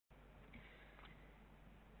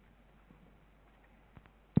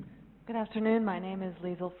Good afternoon. My name is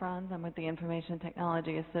Liesyl Franz. I'm with the Information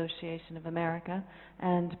Technology Association of America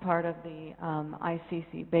and part of the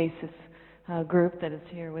ICC BASIS group that is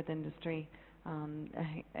here with industry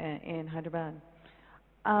in Hyderabad.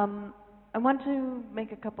 I want to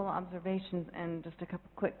make a couple of observations and just a couple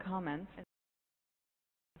quick comments, as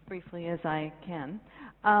briefly as I can.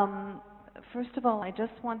 First of all, I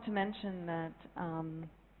just want to mention that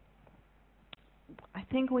I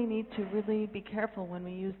think we need to really be careful when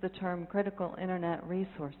we use the term critical internet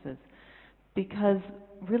resources, because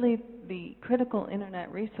really the critical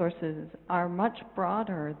internet resources are much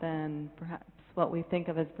broader than perhaps what we think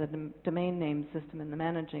of as the domain name system and the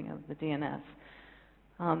managing of the DNS.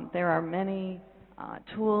 There are many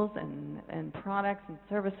tools and products and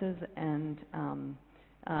services and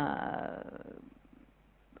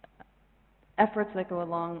efforts that go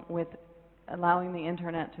along with allowing the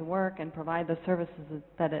internet to work and provide the services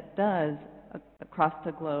that it does across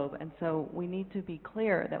the globe. And so we need to be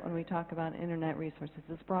clear that when we talk about internet resources,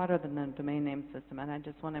 it's broader than the domain name system, and I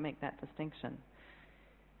just want to make that distinction.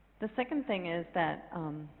 The second thing is that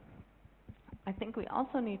I think we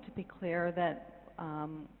also need to be clear that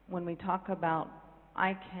when we talk about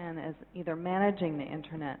ICANN as either managing the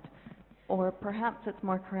internet, or perhaps it's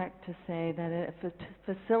more correct to say that it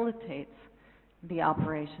facilitates the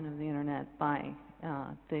operation of the internet by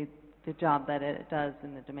the job that it does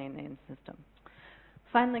in the domain name system.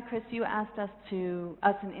 Finally, Chris, you asked us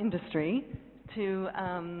in industry, to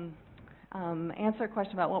answer a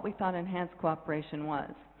question about what we thought enhanced cooperation was.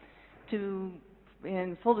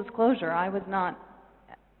 In full disclosure, I was not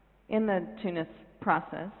in the Tunis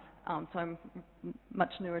process, so I'm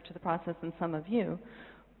much newer to the process than some of you.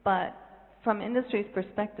 But from industry's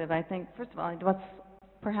perspective, I think, first of all,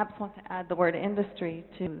 perhaps want to add the word industry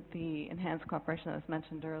to the enhanced cooperation that was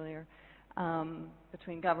mentioned earlier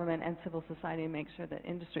between government and civil society, and make sure that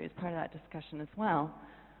industry is part of that discussion as well.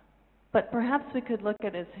 But perhaps we could look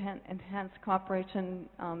at enhanced cooperation,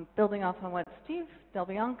 building off on what Steve Del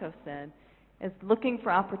Bianco said, is looking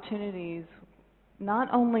for opportunities not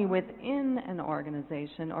only within an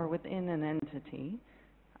organization or within an entity,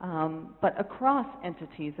 but across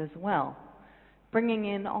entities as well. Bringing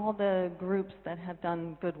in all the groups that have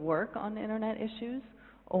done good work on internet issues,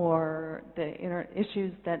 or the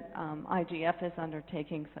issues that IGF is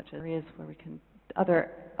undertaking, such as areas where we can,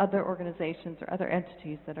 other organizations or other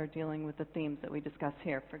entities that are dealing with the themes that we discuss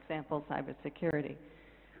here, for example, cybersecurity.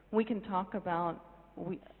 We can talk about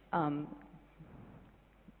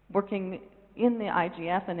working in the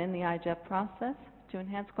IGF and in the IGF process to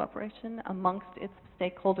enhance cooperation amongst its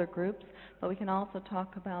stakeholder groups, but we can also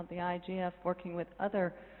talk about the IGF working with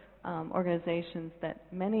other organizations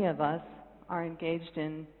that many of us are engaged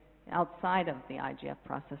in outside of the IGF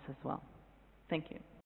process as well. Thank you.